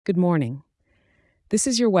Good morning. This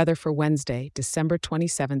is your weather for Wednesday, December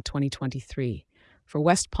 27th, 2023, for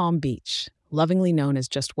West Palm Beach, lovingly known as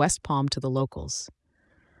just West Palm to the locals.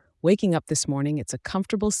 Waking up this morning, it's a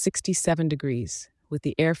comfortable 67 degrees, with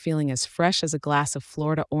the air feeling as fresh as a glass of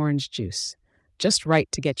Florida orange juice, just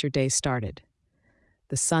right to get your day started.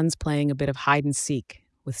 The sun's playing a bit of hide and seek,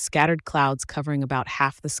 with scattered clouds covering about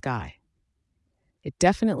half the sky. It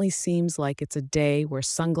definitely seems like it's a day where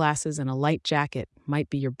sunglasses and a light jacket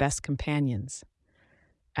might be your best companions.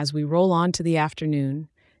 As we roll on to the afternoon,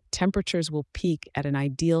 temperatures will peak at an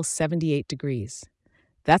ideal 78 degrees.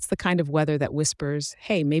 That's the kind of weather that whispers,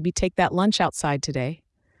 hey, maybe take that lunch outside today.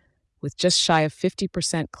 With just shy of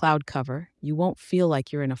 50% cloud cover, you won't feel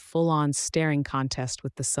like you're in a full on staring contest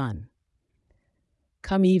with the sun.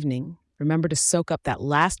 Come evening, remember to soak up that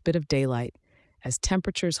last bit of daylight as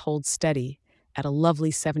temperatures hold steady at a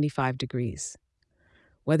lovely 75 degrees.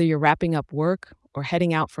 Whether you're wrapping up work or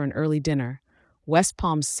heading out for an early dinner, West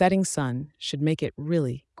Palm's setting sun should make it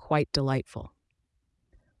really quite delightful.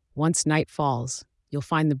 Once night falls, you'll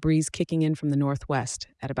find the breeze kicking in from the northwest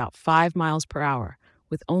at about 5 miles per hour,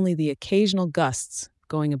 with only the occasional gusts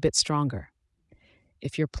going a bit stronger.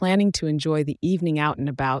 If you're planning to enjoy the evening out and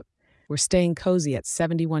about, we're staying cozy at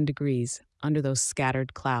 71 degrees under those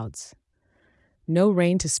scattered clouds. No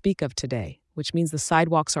rain to speak of today, which means the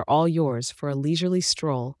sidewalks are all yours for a leisurely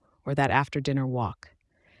stroll or that after-dinner walk.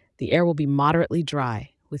 The air will be moderately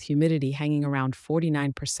dry, with humidity hanging around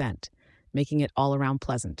 49%, making it all around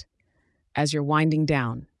pleasant. As you're winding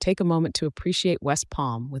down, take a moment to appreciate West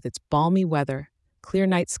Palm with its balmy weather, clear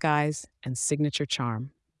night skies, and signature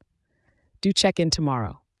charm. Do check in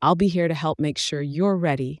tomorrow. I'll be here to help make sure you're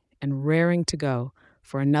ready and raring to go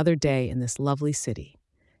for another day in this lovely city.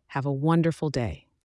 Have a wonderful day.